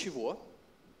много чего.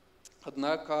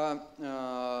 Однако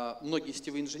многие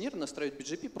сетевые инженеры настраивают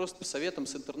BGP просто по советам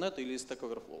с интернета или из Stack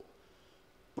Overflow.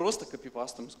 Просто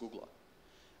копипастом с Гугла.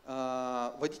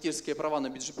 Водительские права на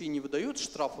BGP не выдают,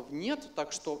 штрафов нет,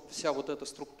 так что вся вот эта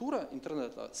структура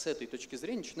интернета с этой точки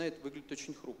зрения начинает выглядеть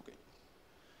очень хрупкой.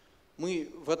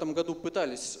 Мы в этом году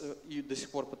пытались и до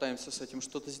сих пор пытаемся с этим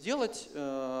что-то сделать.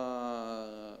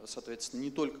 Соответственно,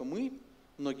 не только мы,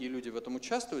 многие люди в этом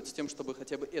участвуют, с тем, чтобы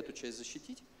хотя бы эту часть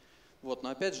защитить. Вот,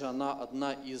 но опять же, она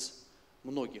одна из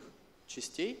многих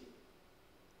частей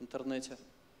в интернете,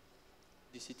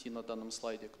 10 на данном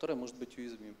слайде, которая может быть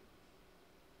уязвима.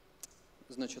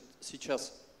 Значит,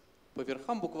 сейчас по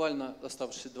верхам буквально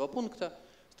оставшиеся два пункта.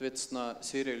 Соответственно,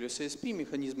 Serial USSP,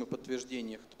 механизмы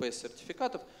подтверждения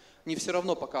HTTPS-сертификатов, они все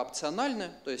равно пока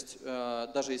опциональны. То есть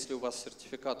даже если у вас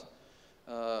сертификат,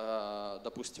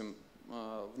 допустим,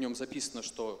 в нем записано,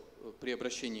 что при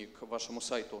обращении к вашему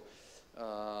сайту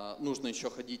нужно еще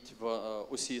ходить в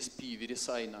OCSP,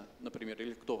 VeriSign, например,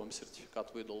 или кто вам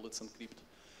сертификат выдал, Let's Encrypt,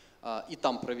 и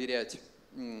там проверять,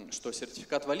 что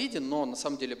сертификат валиден, но на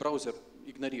самом деле браузер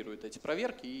игнорирует эти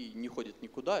проверки и не ходит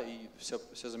никуда, и все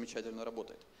замечательно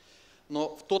работает.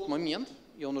 Но в тот момент,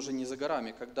 и он уже не за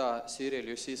горами, когда Serial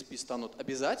и OCSP станут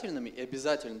обязательными и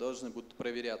обязательно должны будут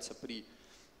проверяться при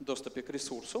доступе к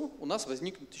ресурсу, у нас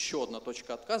возникнет еще одна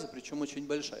точка отказа, причем очень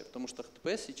большая, потому что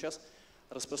HTTPS сейчас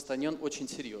распространен очень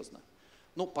серьезно.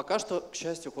 Ну, пока что, к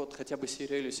счастью, вот хотя бы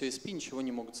Serial и OCSP ничего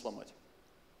не могут сломать.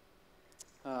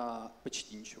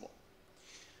 Почти ничего.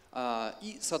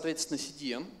 И, соответственно,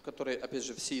 CDN, который, опять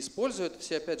же, все используют,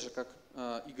 все, опять же, как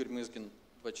Игорь Мызгин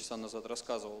 2 часа назад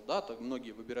рассказывал, да, так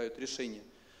многие выбирают решение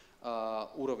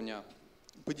уровня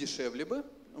подешевле бы.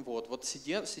 Вот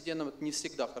CDN это не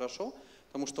всегда хорошо,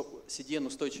 потому что CDN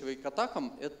устойчивый к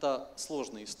атакам – это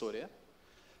сложная история.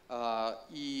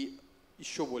 И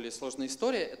еще более сложная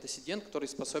история – это CDN, который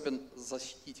способен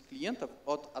защитить клиентов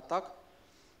от атак,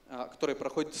 которые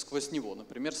проходят сквозь него,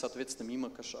 например, соответственно, мимо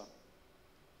кэша.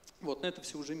 Вот, но это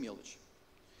все уже мелочь.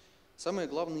 Самая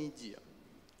главная идея,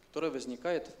 которая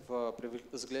возникает при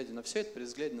взгляде на все это, при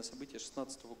взгляде на события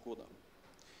 2016 года.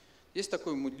 Есть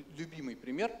такой мой любимый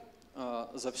пример,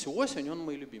 за всю осень он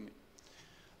мой любимый.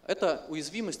 Это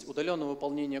уязвимость удаленного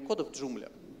выполнения кода в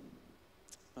Joomla.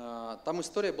 Там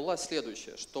история была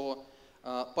следующая, что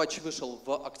патч вышел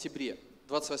в октябре,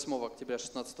 28 октября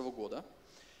 2016 года.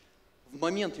 В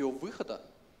момент его выхода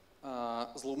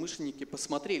злоумышленники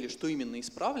посмотрели, что именно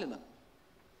исправлено,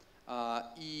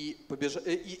 и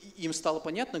им стало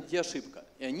понятно, где ошибка.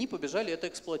 И они побежали это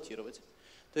эксплуатировать.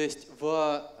 То есть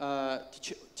в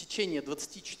течение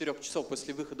 24 часов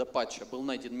после выхода патча был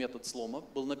найден метод взлома,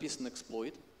 был написан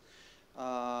эксплойт.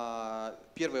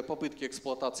 Первые попытки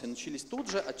эксплуатации начались тут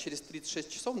же, а через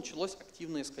 36 часов началось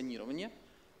активное сканирование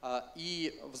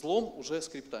и взлом уже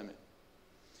скриптами.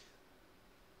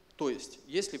 То есть,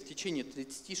 если в течение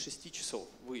 36 часов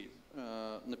вы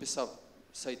написав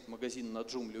сайт-магазин на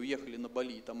Joomla, уехали на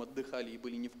Бали, там отдыхали и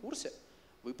были не в курсе,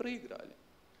 вы проиграли.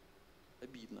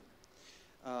 Обидно.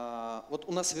 Вот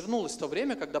у нас вернулось то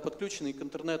время, когда подключенный к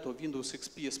интернету Windows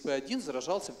XP SP1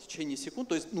 заражался в течение секунд,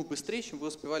 то есть быстрее, чем вы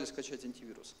успевали скачать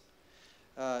антивирус.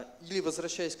 Или,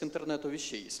 возвращаясь к интернету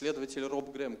вещей, исследователь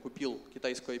Роб Грэм купил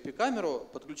китайскую IP-камеру,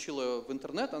 подключил ее в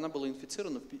интернет, она была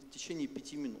инфицирована в течение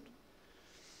 5 минут.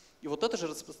 И вот это же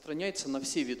распространяется на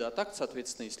все виды атак,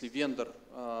 соответственно,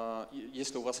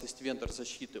 если у вас есть вендор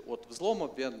защиты от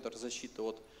взлома, вендор защиты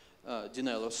от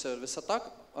denial of service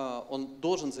атак, он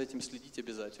должен за этим следить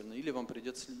обязательно, или вам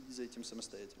придется следить за этим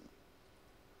самостоятельно.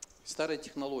 Старые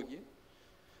технологии.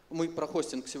 Мы про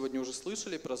хостинг сегодня уже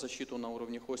слышали, про защиту на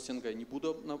уровне хостинга, не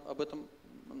буду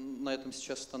на этом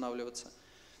сейчас останавливаться.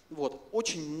 Вот.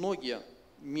 Очень многие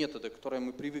методы, которые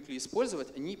мы привыкли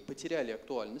использовать, они потеряли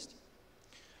актуальность.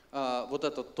 Вот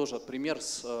это тоже пример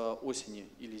с осени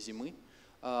или зимы.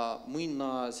 Мы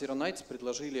на Zero Nights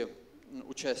предложили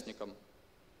участникам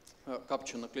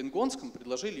капчу на клингонском,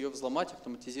 предложили ее взломать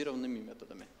автоматизированными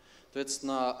методами.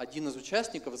 Соответственно, один из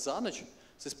участников за ночь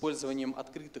с использованием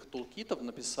открытых тулкитов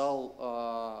написал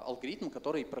алгоритм,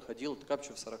 который проходил эту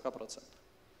капчу в 40%.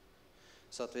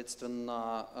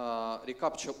 Соответственно,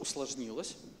 рекапча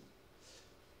усложнилась,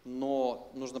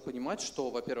 но нужно понимать, что,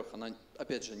 во-первых, она,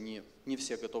 опять же, не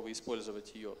все готовы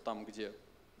использовать ее там, где,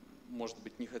 может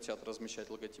быть, не хотят размещать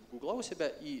логотип Гугла у себя.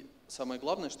 И самое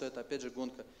главное, что это, опять же,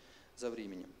 гонка за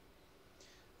временем.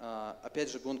 Опять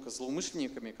же, гонка с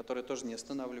злоумышленниками, которые тоже не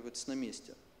останавливаются на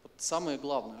месте. Вот самое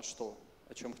главное,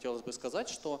 о чем хотелось бы сказать,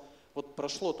 что вот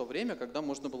прошло то время, когда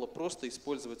можно было просто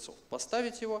использовать софт,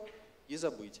 поставить его и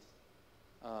забыть.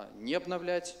 Не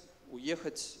обновлять,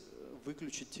 уехать,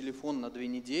 выключить телефон на 2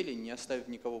 недели, не оставив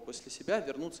никого после себя,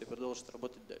 вернуться и продолжить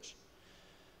работать дальше.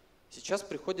 Сейчас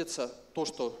приходится то,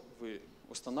 что вы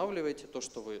устанавливаете, то,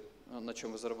 на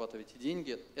чем вы зарабатываете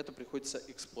деньги, это приходится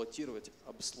эксплуатировать,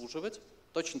 обслуживать.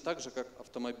 Точно так же, как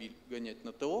автомобиль гонять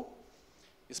на ТО,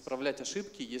 исправлять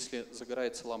ошибки, если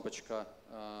загорается лампочка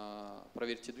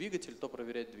 «проверьте двигатель», то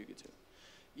проверять двигатель.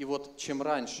 И вот чем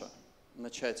раньше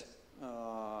начать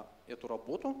эту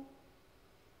работу,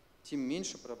 тем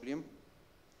меньше проблем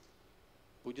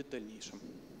будет в дальнейшем.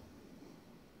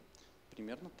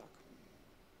 Примерно так.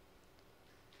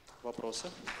 Вопросы?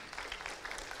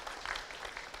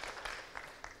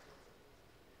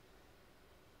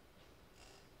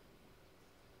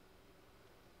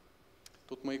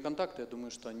 Тут мои контакты, я думаю,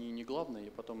 что они не главные,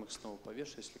 я потом их снова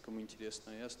повешу, если кому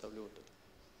интересно, я оставлю вот это.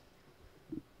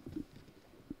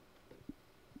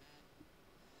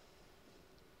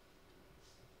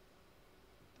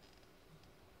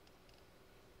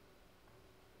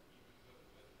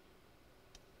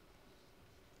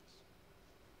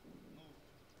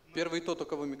 Первый тот, у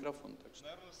кого микрофон. Так что.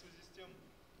 Наверное, в связи с тем,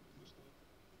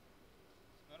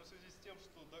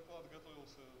 что доклад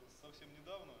готовился совсем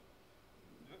недавно,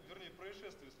 вернее,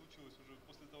 происшествие случилось уже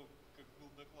после того, как был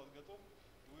доклад готов,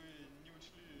 вы не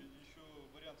учли еще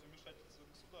вариант вмешательства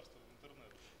государства в интернет.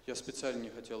 Я специально не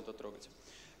хотел это трогать.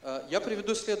 Я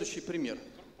приведу следующий пример.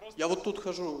 Я вот тут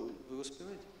хожу, вы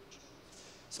успеваете?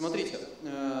 Смотрите,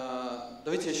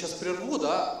 давайте я сейчас прерву,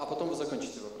 да, а потом вы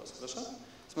закончите вопрос, хорошо?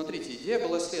 Смотрите, идея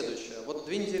была следующая. Вот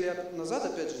 2 недели назад,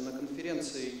 опять же, на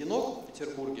конференции «Енот» в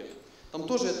Петербурге, там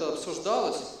тоже это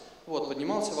обсуждалось. Вот,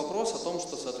 поднимался вопрос о том,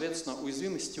 что, соответственно,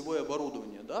 уязвимость сетевое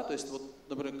оборудование, да, то есть, вот,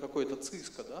 например, какой-то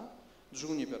Cisco, да,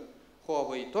 Juniper,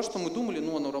 Huawei, то, что мы думали,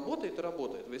 ну, оно работает и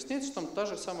работает. Выясняется, что там та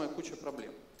же самая куча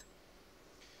проблем.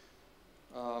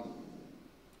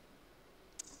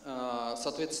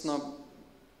 Соответственно,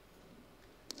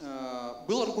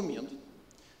 был аргумент,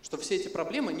 что все эти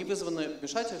проблемы, они вызваны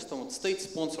вмешательством вот,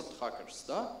 state-sponsored hackers,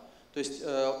 да, то есть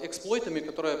эксплойтами,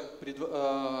 которые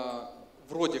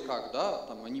вроде как, да,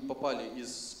 там они попали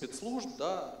из спецслужб,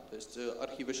 да, то есть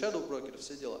архивы Shadow Broker,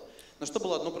 все дела. На что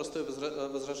было одно простое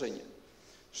возражение,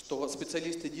 что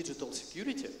специалисты Digital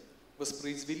Security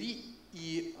воспроизвели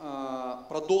и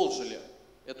продолжили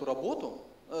эту работу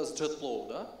с JetFlow,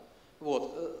 да,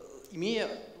 вот, имея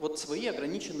вот свои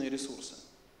ограниченные ресурсы.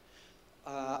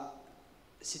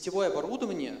 Сетевое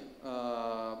оборудование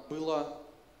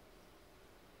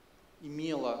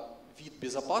имело вид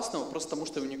безопасного, просто потому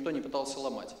что его никто не пытался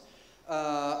ломать.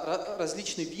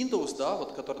 Различный Windows, да,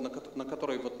 вот, на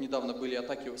который вот недавно были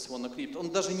атаки с WannaCrypt,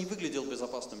 он даже не выглядел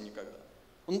безопасным никогда.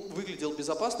 Он выглядел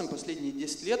безопасным последние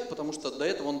 10 лет, потому что до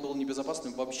этого он был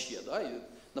небезопасным вообще. Да, и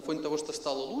на фоне того, что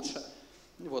стало лучше,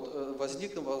 вот,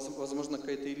 возникла, возможно,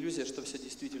 какая-то иллюзия, что все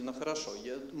действительно хорошо.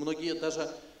 Многие даже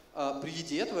при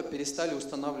виде этого перестали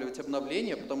устанавливать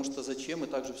обновления, потому что зачем и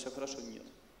так же все хорошо. Нет.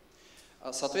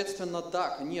 Соответственно,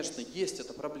 да, конечно, есть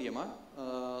эта проблема,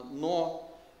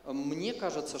 но мне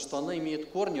кажется, что она имеет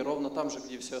корни ровно там же,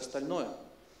 где и все остальное.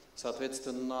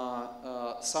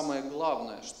 Соответственно, самое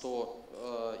главное, что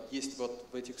есть вот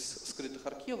в этих скрытых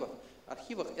архивах,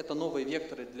 это новые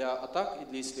векторы для атак и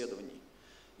для исследований.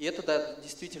 И это, да,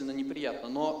 действительно неприятно,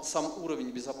 но сам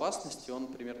уровень безопасности, он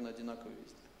примерно одинаковый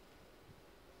везде.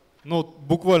 Ну,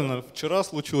 буквально вчера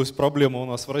случилась проблема у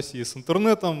нас в России с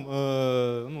интернетом.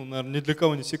 Ну, наверное, ни для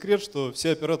кого не секрет, что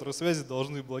все операторы связи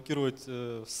должны блокировать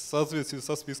в соответствии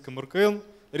со списком РКН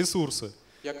ресурсы.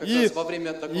 Я как раз во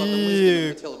время доклада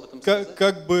мысленно хотел об этом сказать.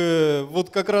 Как бы вот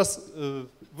как раз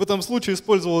в этом случае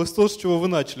использовалось то, с чего вы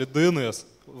начали, DNS.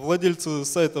 Владельцы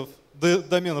сайтов,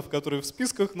 доменов, которые в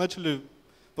списках, начали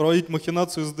проводить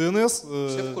махинацию с DNS.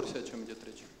 Все в курсе, о чем идет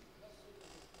речь?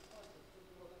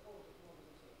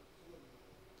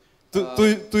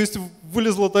 То есть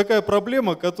вылезла такая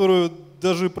проблема, которую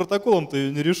даже протоколом-то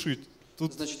не решить.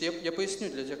 Тут... Значит, я поясню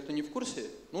для тех, кто не в курсе.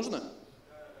 Нужно?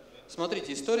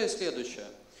 Смотрите, история следующая.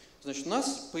 Значит, у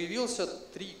нас появился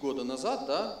 3 года назад,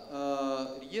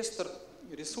 да, реестр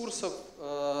ресурсов,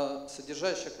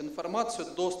 содержащих информацию,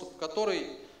 доступ к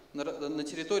которой на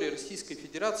территории Российской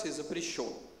Федерации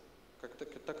запрещен.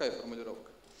 Такая формулировка.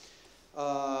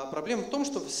 Проблема в том,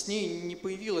 что с ней не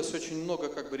появилось очень много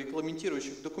как бы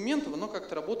регламентирующих документов, оно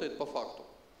как-то работает по факту.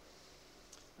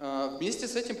 Вместе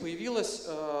с этим появилось,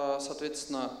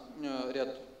 соответственно,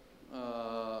 ряд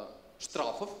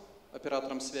штрафов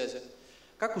операторам связи.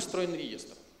 Как устроен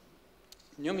реестр?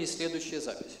 В нем есть следующие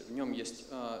записи. В нем есть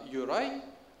URI,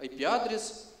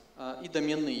 IP-адрес и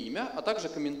доменное имя, а также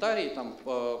комментарии, там,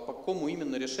 по какому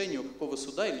именно решению, какого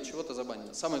суда или чего-то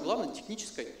забанено. Самое главное,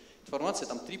 технической информации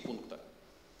там 3 пункта.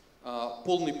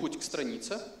 Полный путь к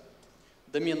странице,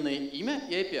 доменное имя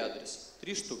и IP-адрес.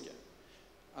 3 штуки.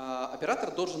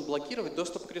 Оператор должен блокировать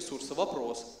доступ к ресурсу.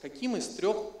 Вопрос, каким из 3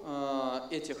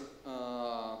 этих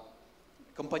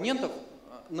компонентов,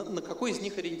 на какой из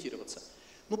них ориентироваться?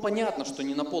 Ну, понятно, что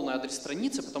не на полный адрес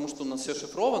страницы, потому что у нас все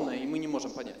шифровано, и мы не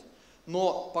можем понять.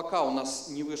 Но пока у нас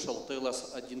не вышел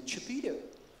TLS 1.4,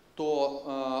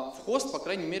 то в хост, по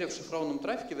крайней мере, в шифрованном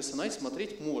трафике в SNI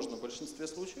смотреть можно в большинстве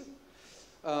случаев.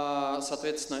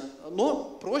 Соответственно,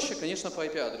 но проще, конечно, по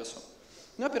IP-адресу.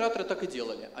 Но операторы так и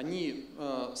делали. Они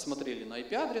смотрели на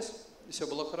IP-адрес, и все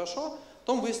было хорошо.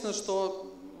 Потом выяснилось,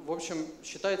 что, в общем,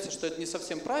 считается, что это не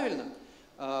совсем правильно.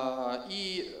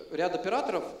 И ряд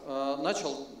операторов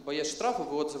начал, боясь штрафов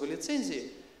и отзыва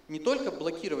лицензии, не только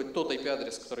блокировать тот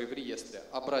IP-адрес, который в реестре,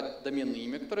 а брать доменное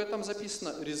имя, которое там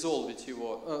записано, резолвить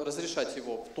его, разрешать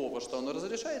его в то, во что оно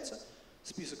разрешается,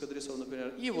 список адресов,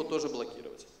 например, и его тоже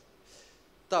блокировать.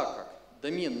 Так как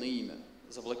доменное имя,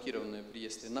 заблокированное в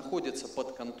реестре, находится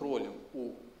под контролем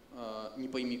у не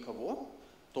пойми кого,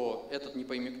 то этот не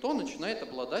пойми кто начинает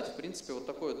обладать, в принципе,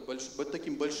 вот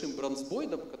таким большим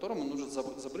бронзбойдом, по которому нужно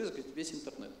забрызгать весь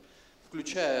интернет.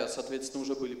 Включая, соответственно,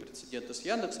 уже были прецеденты с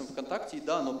Яндексом, ВКонтакте, и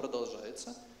да, оно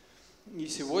продолжается. И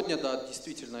сегодня, да,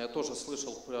 действительно, я тоже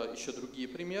слышал про еще другие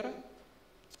примеры.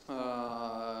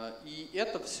 И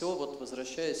это все, вот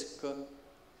возвращаясь к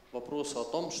вопросу о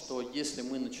том, что если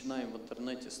мы начинаем в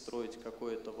интернете строить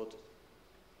какое-то вот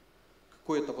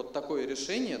такое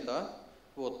решение, да,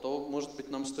 вот, то, может быть,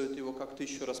 нам стоит его как-то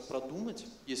еще раз продумать,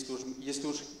 если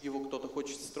уж его кто-то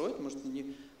хочет строить, может,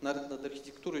 над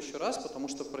архитектурой еще раз, потому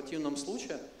что в противном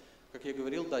случае, как я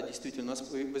говорил, да, действительно, у нас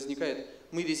возникает,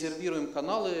 мы резервируем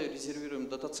каналы, резервируем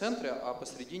дата-центры, а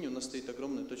посредине у нас стоит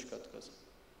огромная точка отказа.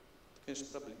 Это, конечно,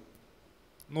 проблема.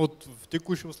 Ну вот в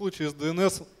текущем случае с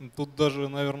DNS, тут даже,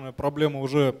 наверное, проблема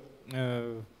уже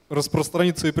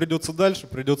распространиться и придется дальше,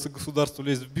 придется государству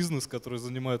лезть в бизнес, который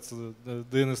занимается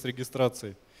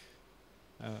DNS-регистрацией.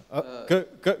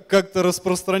 Как-то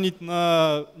распространить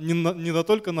не на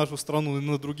только нашу страну, но и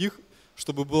на других,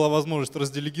 чтобы была возможность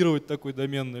разделегировать такой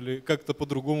домен или как-то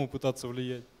по-другому пытаться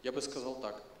влиять? Я бы сказал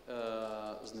так.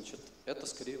 Значит, это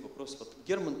скорее вопрос. Вот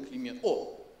Герман Климент.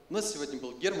 О, у нас сегодня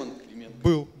был Герман Климент.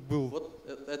 Был. Вот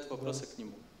это вопросы к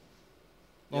нему.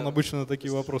 Он обычно на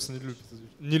такие вопросы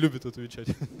не любит отвечать.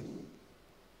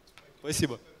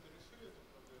 Спасибо.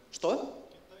 Что?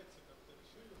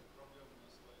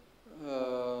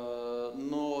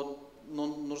 Но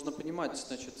нужно понимать,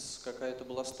 значит, какая это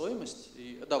была стоимость.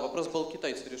 И, да, вопрос был,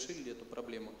 китайцы решили ли эту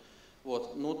проблему.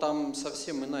 Вот. Ну, там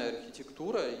совсем иная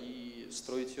архитектура, и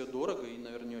строить ее дорого, и,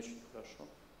 наверное, не очень хорошо,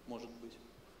 может быть.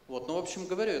 Вот. Ну, в общем,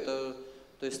 говорю, это,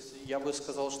 то есть я бы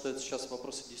сказал, что это сейчас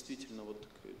вопросы действительно вот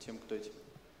к тем, кто этим,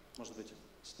 может быть,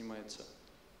 занимается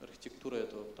архитектурой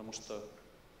этого, потому что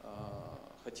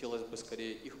хотелось бы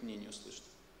скорее их мнение услышать,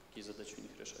 какие задачи у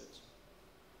них решаются.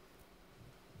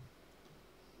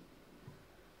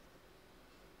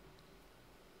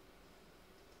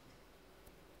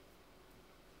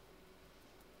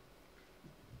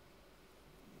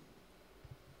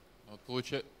 Вот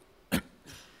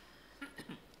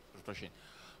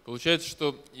Получается,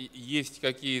 что есть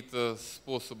какие-то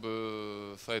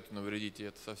способы сайту навредить, и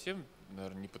это совсем,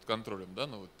 наверное, не под контролем, да,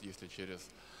 ну вот если через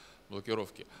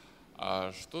блокировки.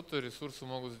 А что-то ресурсы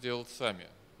могут сделать сами.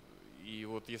 И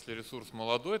вот если ресурс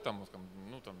молодой, там,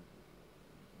 ну, там,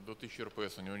 до 1000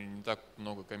 РПС, у него не так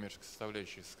много коммерческих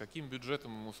составляющих, с каким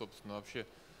бюджетом ему, собственно, вообще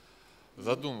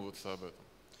задумываться об этом?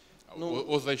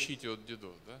 Ну, о защите от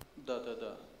DDoS, да?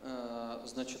 Да.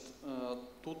 Значит,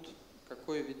 тут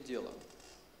какое вид дела?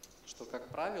 Что, как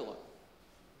правило,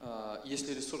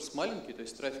 если ресурс маленький, то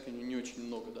есть трафика не очень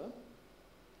много,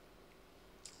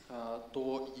 да,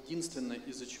 то единственное,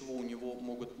 из-за чего у него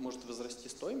может возрасти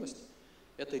стоимость,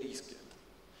 это риски.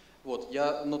 Вот,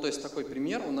 то есть такой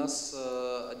пример, у нас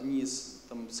одни из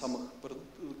самых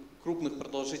крупных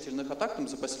продолжительных атак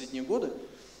за последние годы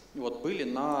были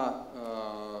на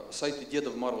сайте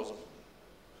Дедов Морозов.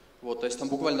 Вот, то есть там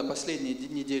буквально последние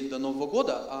недели до Нового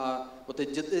года, а вот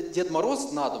этот Дед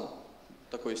Мороз на дом,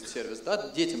 такой есть сервис, да,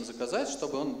 детям заказать,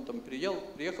 чтобы он там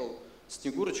приехал,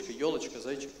 Снегурочка, елочка,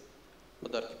 зайчик,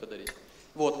 подарки подарить.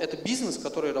 Вот, это бизнес,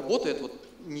 который работает вот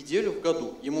неделю в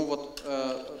году. Ему вот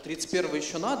 31-го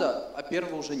еще надо, а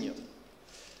 1-го уже нет.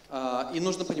 И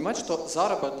нужно понимать, что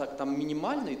заработок там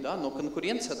минимальный, да, но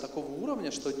конкуренция такого уровня,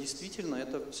 что действительно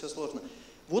это все сложно.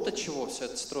 Вот от чего все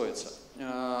это строится.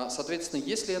 Соответственно,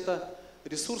 если это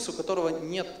ресурс, у которого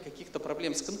нет каких-то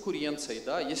проблем с конкуренцией,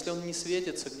 да, если он не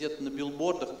светится где-то на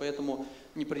билбордах, поэтому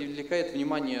не привлекает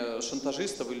внимание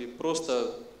шантажистов или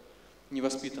просто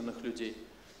невоспитанных людей,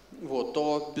 вот,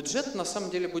 то бюджет на самом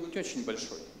деле будет не очень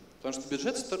большой, потому что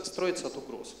бюджет строится от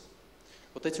угроз.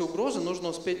 Вот эти угрозы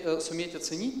нужно суметь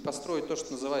оценить, построить то,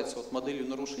 что называется моделью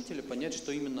нарушителя, понять,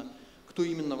 кто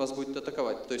именно вас будет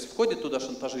атаковать. То есть входит туда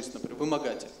шантажист, например,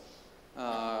 вымогатель,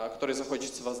 который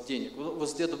захочет с вас денег. Вот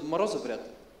с Деда Мороза вряд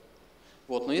ли.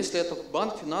 Вот, но если это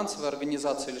банк, финансовая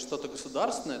организация или что-то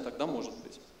государственное, тогда может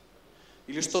быть.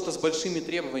 Или что-то с большими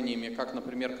требованиями, как,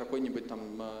 например, какой-нибудь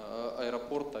там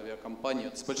аэропорт,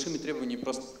 авиакомпания, с большими требованиями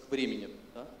просто к времени,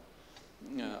 да,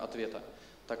 ответа.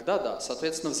 Тогда да.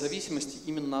 Соответственно, в зависимости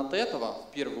именно от этого,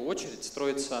 в первую очередь,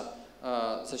 строится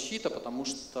защита, потому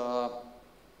что,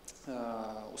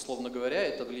 условно говоря,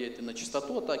 это влияет и на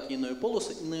частоту атаки, и на ее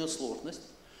полосы, и на ее сложность.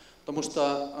 Потому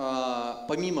что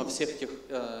помимо всех этих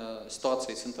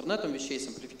ситуаций с интернетом вещей, с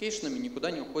амплификейшенами,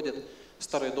 никуда не уходят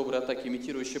старые добрые атаки,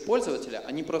 имитирующие пользователя.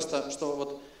 Они просто,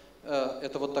 что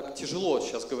это вот так тяжело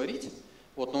сейчас говорить,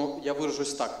 но я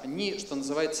выражусь так. Они, что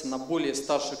называется, на более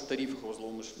старших тарифах у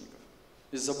злоумышленников.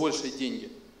 За большие деньги.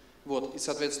 Вот. И,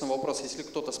 соответственно, вопрос, если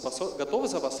кто-то готов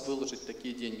за вас выложить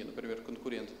такие деньги, например,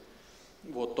 конкурент,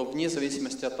 то вне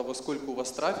зависимости от того, сколько у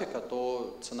вас трафика,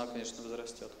 то цена, конечно,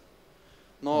 возрастет.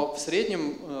 Но в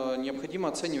среднем необходимо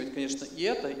оценивать, конечно, и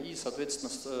это, и,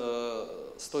 соответственно,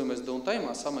 стоимость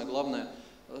даунтайма, а самое главное,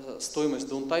 стоимость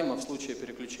даунтайма в случае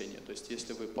переключения. То есть,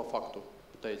 если вы по факту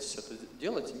пытаетесь это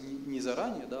делать, не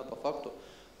заранее, да, по факту,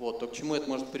 то к чему это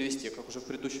может привести? Как уже в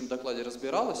предыдущем докладе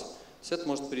разбиралось, это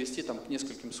может привести к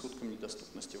нескольким суткам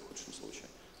недоступности в худшем случае.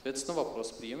 Соответственно,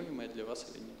 вопрос, приемлемый для вас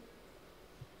или нет.